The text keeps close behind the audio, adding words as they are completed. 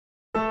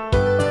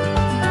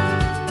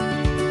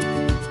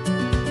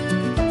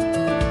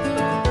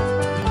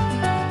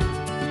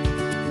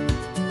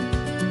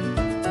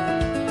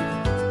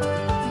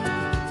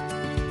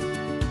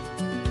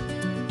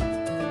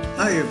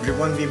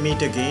everyone, we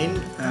meet again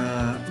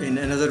in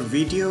another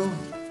video,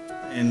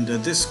 and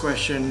this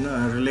question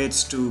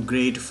relates to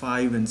grade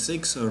 5 and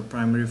 6 or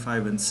primary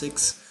 5 and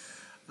 6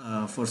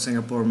 for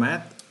Singapore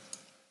math.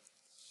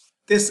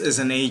 This is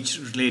an age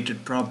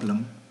related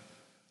problem.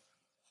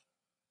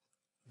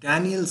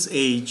 Daniel's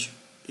age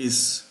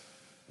is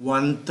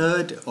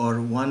 1/3 or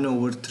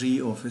 1/3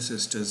 of his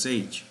sister's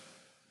age.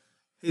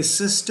 His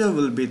sister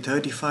will be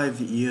 35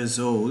 years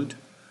old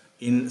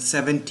in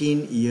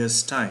 17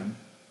 years time.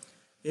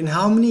 In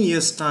how many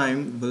years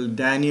time will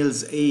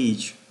Daniel's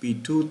age be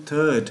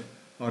 2/3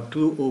 or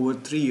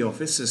 2/3 of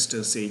his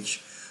sister's age?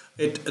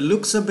 It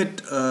looks a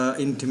bit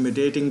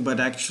intimidating,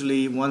 but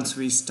actually once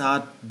we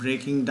start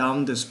breaking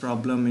down this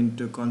problem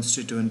into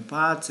constituent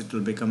parts, it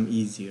will become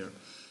easier.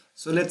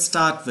 So let's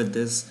start with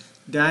this.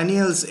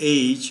 Daniel's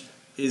age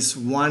is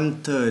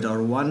 1/3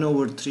 or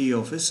 1/3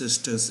 of his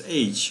sister's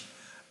age.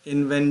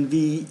 And when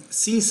we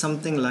see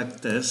something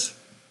like this,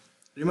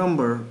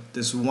 remember,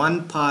 this one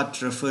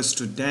part refers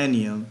to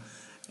Daniel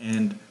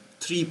and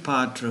 3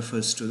 part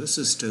refers to the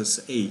sister's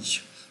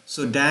age.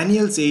 So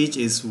Daniel's age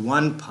is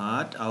 1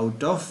 part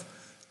out of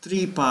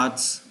 3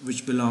 parts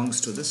which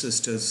belongs to the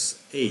sister's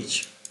age.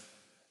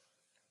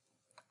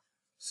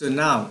 So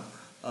now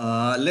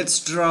let's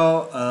draw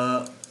a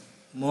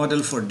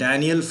model for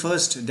Daniel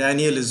first.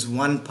 Daniel is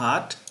 1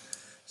 part.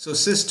 So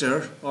sister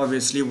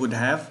obviously would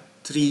have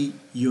 3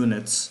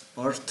 units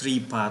or 3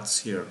 parts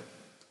here,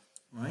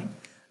 right?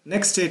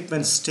 Next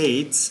statement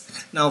states,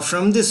 now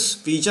from this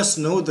we just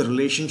know the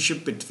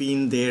relationship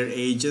between their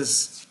ages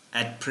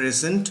at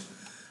present.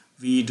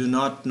 We do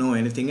not know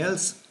anything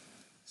else.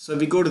 So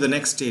we go to the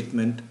next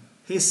statement.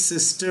 His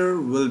sister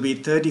will be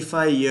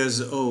 35 years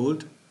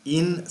old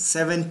in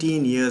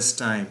 17 years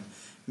time,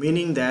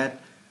 meaning that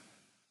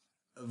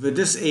with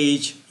this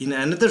age, in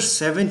another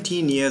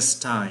 17 years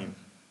time,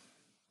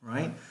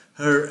 right,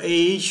 her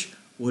age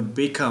would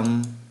become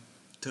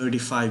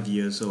 35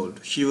 years old.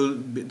 She will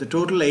be, the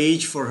total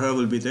age for her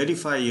will be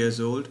 35 years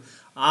old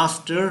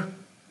after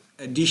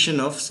addition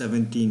of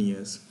 17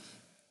 years.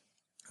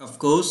 Of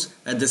course,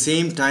 at the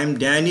same time,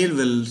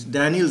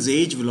 Daniel's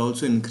age will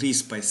also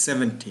increase by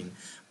 17,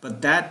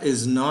 but that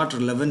is not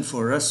relevant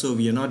for us, so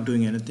we are not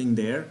doing anything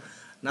there.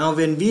 Now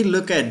when we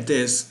look at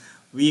this,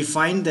 we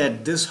find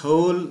that this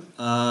whole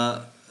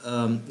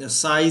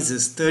size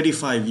is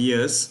 35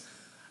 years,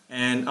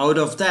 and out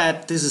of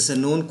that, this is a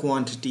known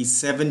quantity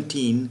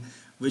 17,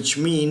 which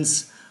means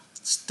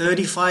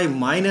 35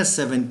 minus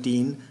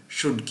 17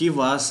 should give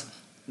us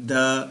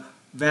the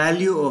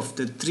value of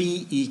the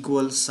 3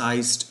 equal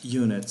sized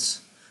units.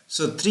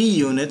 So 3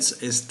 units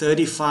is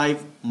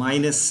 35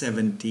 minus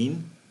 17,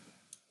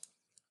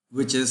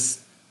 which is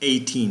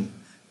 18.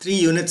 3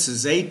 units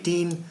is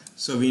 18,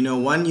 so we know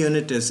 1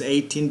 unit is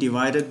 18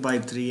 divided by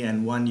 3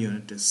 and 1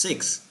 unit is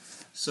 6.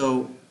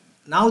 So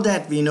now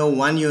that we know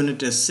 1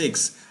 unit is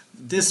 6,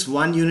 this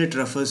 1 unit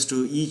refers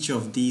to each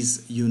of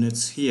these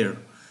units here.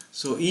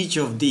 So each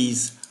of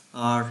these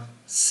are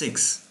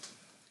 6.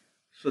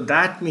 So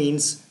that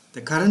means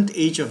the current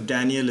age of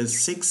Daniel is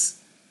 6,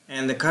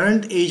 and the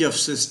current age of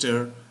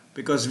sister,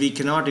 because we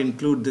cannot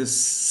include this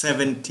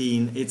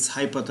 17, it's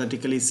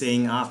hypothetically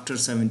saying after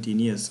 17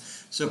 years.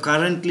 So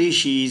currently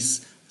she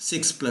is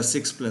 6 plus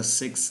 6 plus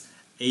 6,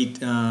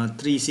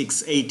 3,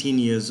 6, 18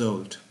 years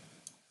old.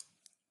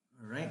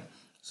 Alright,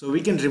 so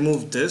we can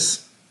remove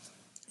this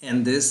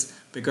and this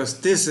because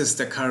this is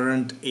the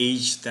current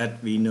age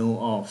that we know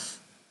of.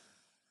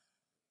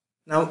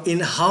 Now, in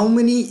how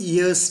many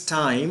years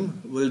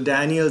time will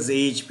Daniel's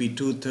age be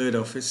 2/3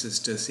 of his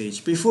sister's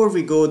age? Before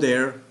we go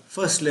there,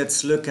 first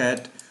let's look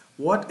at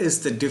what is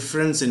the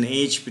difference in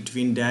age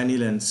between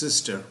Daniel and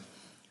sister.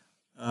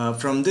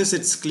 From this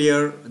it's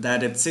clear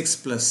that it's 6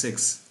 plus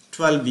 6,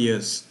 12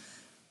 years.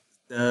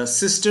 The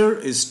sister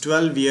is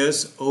 12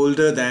 years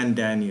older than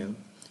Daniel.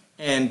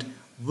 And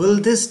will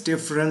this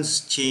difference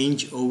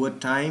change over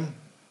time?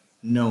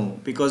 No,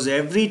 because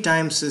every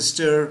time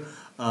sister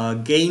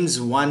gains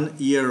 1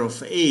 year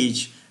of age,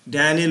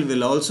 Daniel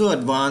will also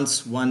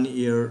advance 1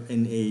 year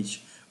in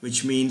age,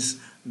 which means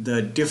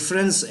the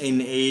difference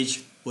in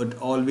age would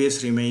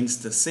always remains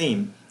the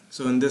same.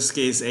 So in this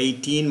case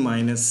 18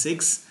 minus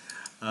 6,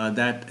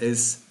 that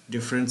is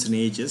difference in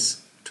age is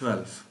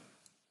 12.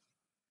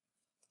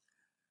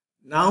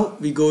 Now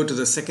we go to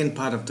the second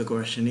part of the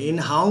question. In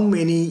how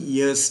many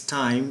years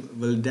time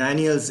will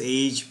Daniel's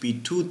age be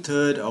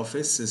 2/3 of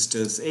his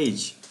sister's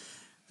age?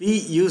 We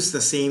use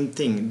the same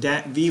thing.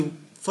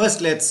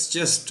 First let's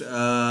just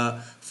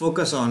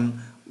focus on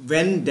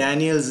when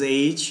Daniel's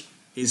age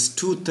is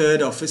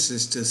 2/3 of his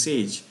sister's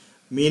age,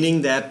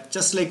 meaning that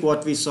just like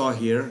what we saw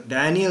here,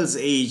 Daniel's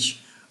age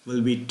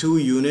will be 2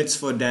 units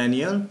for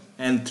Daniel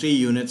and 3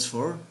 units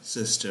for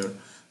sister.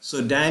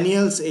 So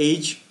Daniel's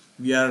age,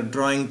 we are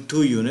drawing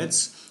 2 units.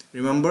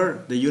 Remember,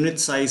 the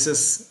unit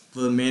sizes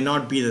may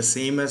not be the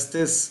same as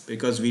this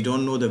because we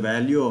don't know the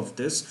value of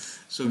this.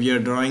 So we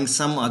are drawing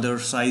some other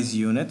size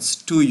units,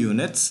 2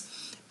 units,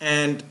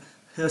 and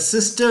her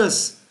sister's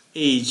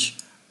age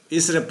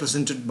is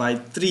represented by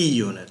 3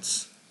 units.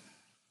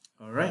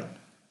 All right.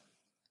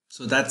 So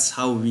So that's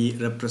how we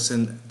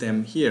represent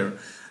them here.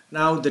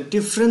 Now the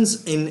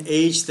difference in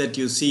age that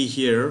you see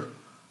here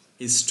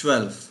is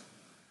 12.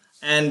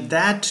 And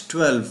that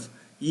 12,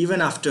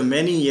 even after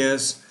many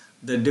years,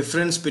 the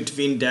difference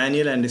between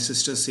Daniel and his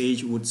sister's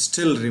age would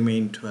still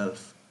remain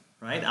 12.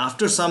 Right?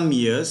 After some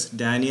years,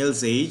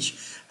 Daniel's age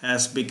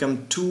has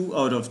become 2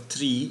 out of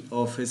 3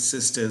 of his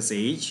sister's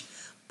age.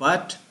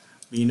 But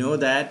we know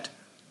that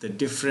the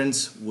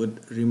difference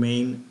would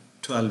remain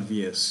 12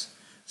 years.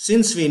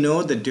 Since we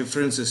know the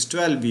difference is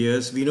 12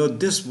 years, we know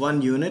this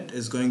one unit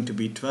is going to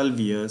be 12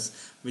 years,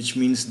 which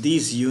means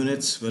these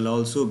units will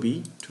also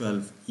be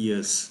 12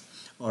 years,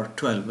 or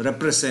 12,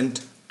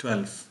 represent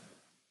 12.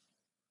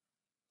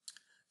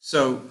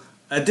 So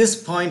at this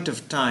point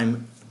of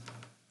time,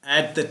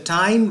 at the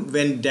time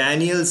when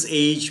Daniel's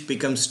age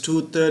becomes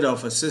 2/3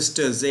 of a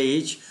sister's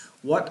age,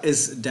 what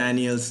is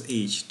Daniel's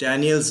age?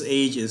 Daniel's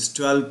age is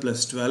 12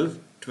 plus 12,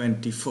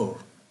 24.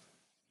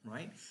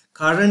 Right?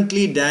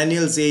 Currently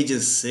Daniel's age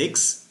is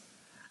 6,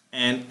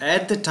 and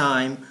at the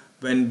time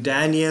when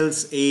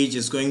Daniel's age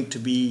is going to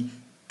be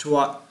 2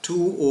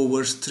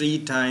 over 3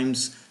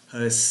 times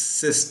her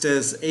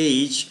sister's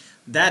age,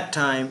 that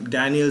time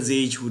Daniel's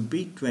age would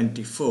be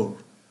 24.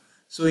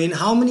 So in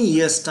how many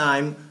years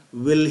time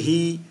will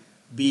he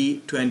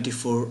be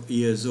 24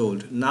 years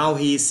old? Now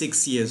he is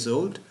 6 years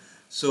old.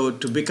 So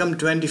to become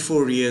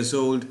 24 years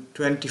old,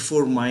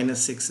 24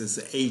 minus 6 is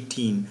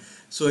 18.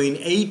 So in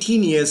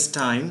 18 years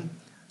time,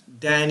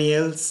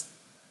 Daniel's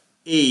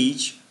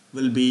age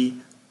will be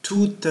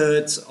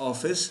 2/3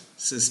 of his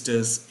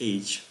sister's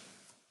age.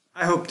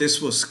 I hope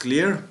this was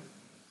clear.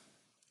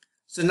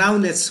 So now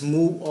let's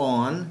move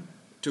on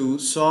to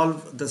solve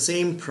the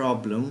same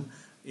problem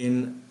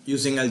in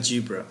using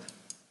algebra.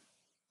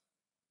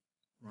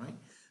 Right?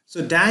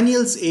 So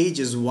Daniel's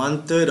age is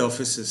 1/3 of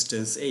his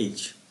sister's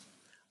age.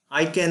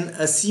 I can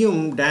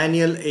assume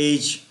Daniel's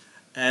age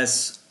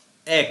as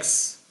x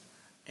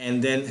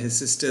and then his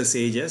sister's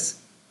age as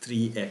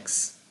 3x,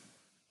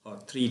 or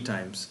 3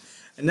 times.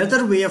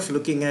 Another way of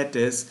looking at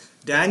is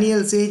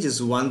Daniel's age is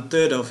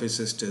 1/3 of his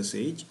sister's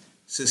age.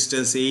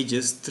 Sister's age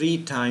is 3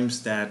 times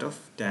that of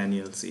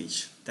Daniel's age.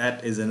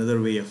 That is another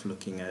way of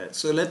looking at it.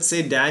 So let's say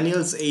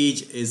Daniel's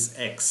age is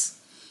x.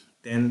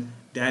 Then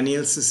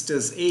Daniel's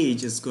sister's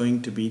age is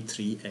going to be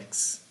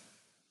 3x.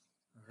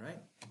 All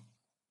right.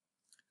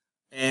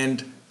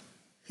 And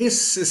his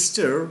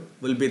sister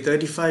will be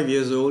 35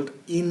 years old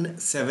in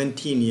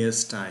 17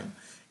 years time.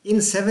 In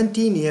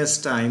 17 years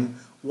time,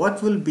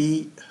 what will be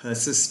her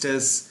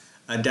sister's,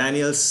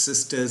 Daniel's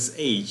sister's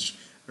age?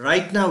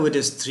 Right now it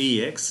is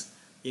 3x.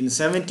 In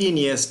 17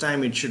 years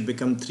time it should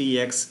become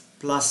 3x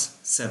plus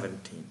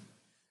 17.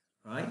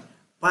 Right?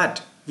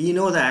 But we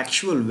know the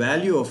actual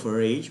value of her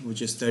age,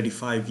 which is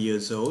 35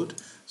 years old.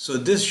 So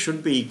this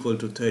should be equal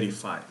to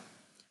 35.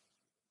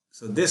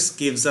 So this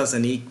gives us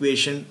an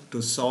equation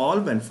to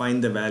solve and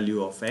find the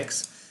value of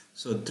x.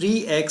 So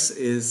 3x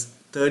is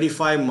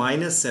 35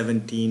 minus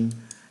 17,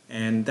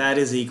 and that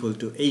is equal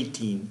to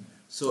 18.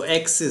 So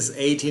x is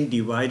 18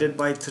 divided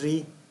by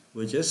 3,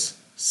 which is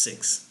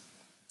 6.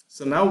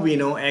 So now we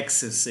know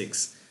x is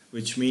 6,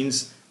 which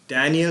means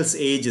Daniel's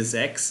age is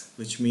x,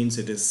 which means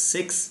it is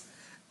 6.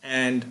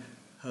 And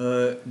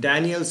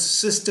Daniel's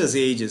sister's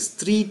age is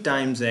 3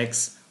 times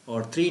x,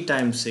 or 3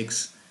 times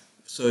 6.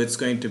 So it's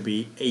going to be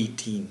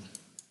 18.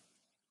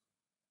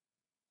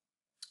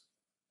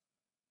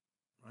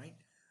 Right?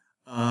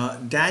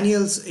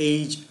 Daniel's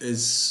age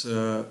is,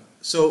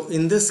 so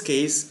in this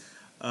case,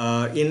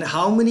 in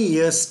how many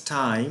years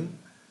time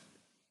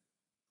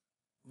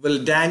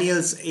will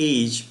Daniel's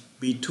age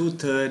be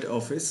 2/3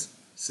 of his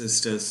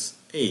sister's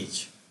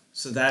age?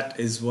 So that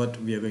is what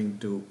we are going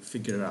to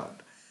figure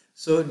out.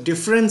 So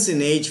difference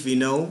in age we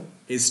know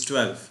is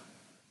 12.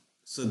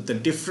 So the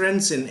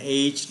difference in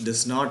age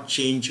does not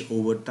change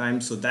over time.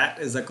 So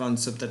that is the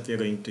concept that we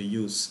are going to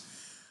use.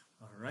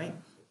 All right.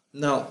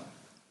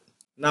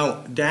 Now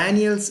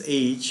Daniel's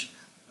age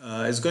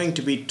is going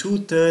to be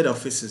 2/3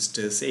 of his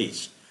sister's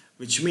age,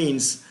 which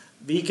means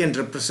we can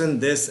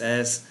represent this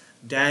as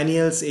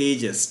Daniel's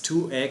age as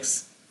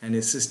 2x and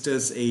his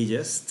sister's age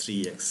as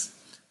 3x.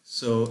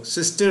 So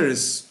sister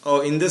is,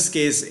 or in this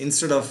case,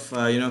 instead of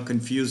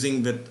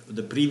confusing with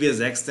the previous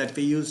x that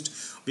we used,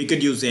 we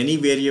could use any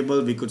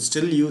variable. We could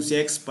still use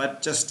x,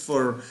 but just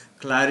for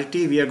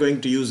clarity, we are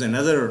going to use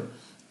another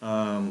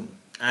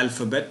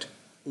alphabet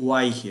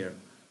y here.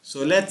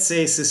 So let's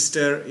say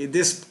sister,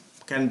 this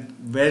can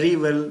very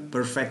well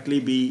perfectly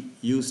be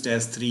used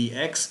as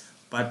 3x,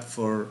 but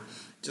for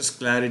just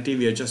clarity,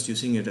 we are just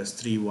using it as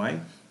 3y.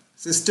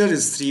 Sister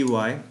is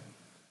 3y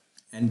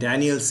and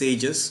Daniel's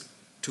age is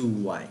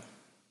 2y.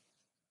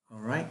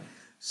 All right.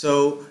 So,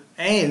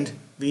 and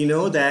we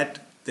know that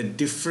the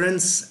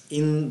difference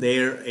in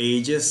their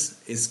ages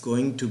is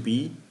going to be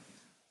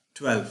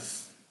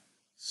 12.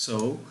 So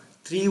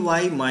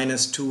 3y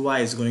minus 2y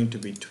is going to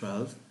be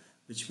 12,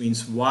 which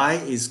means y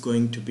is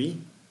going to be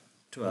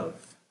 12.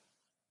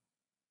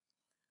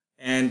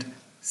 And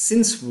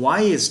since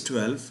y is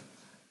 12,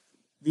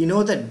 we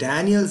know that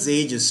Daniel's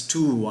age is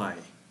 2y,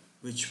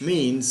 which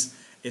means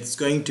it's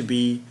going to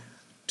be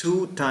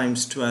 2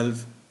 times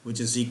 12, which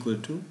is equal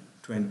to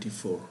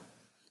 24.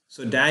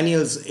 So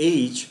Daniel's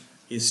age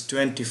is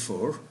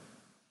 24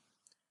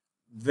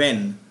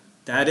 when,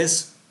 that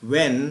is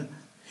when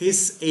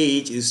his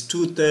age is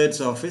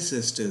 2/3 of his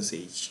sister's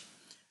age.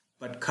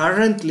 But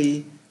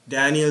currently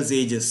Daniel's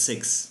age is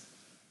 6,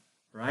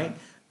 right?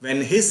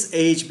 When his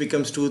age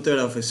becomes 2/3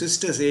 of his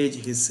sister's age,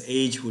 his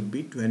age would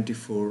be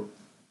 24.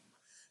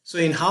 So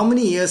in how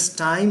many years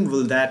time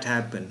will that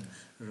happen?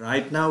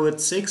 Right now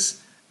it's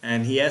 6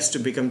 and he has to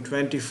become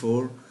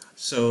 24.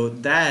 So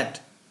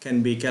that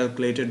can be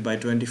calculated by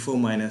 24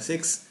 minus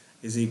 6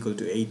 is equal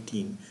to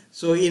 18.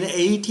 So in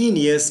 18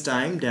 years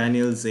time,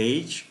 Daniel's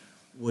age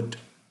would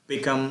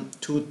become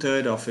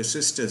 2/3 of his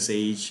sister's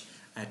age,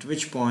 at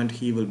which point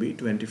he will be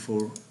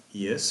 24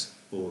 years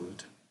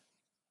old.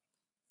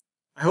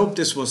 I hope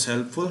this was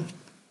helpful.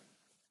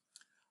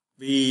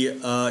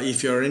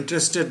 If you're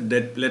interested,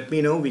 let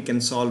me know. We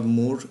can solve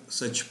more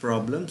such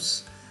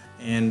problems.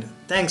 And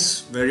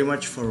thanks very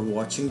much for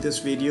watching this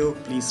video.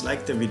 Please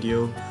like the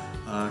video,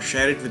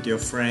 share it with your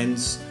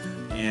friends,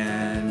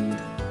 and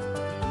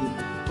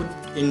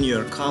put in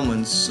your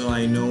comments so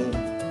I know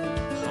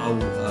how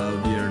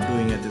we are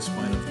doing at this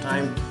point of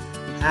time.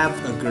 Have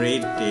a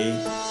great day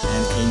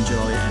and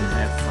enjoy and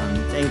have fun.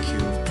 Thank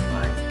you.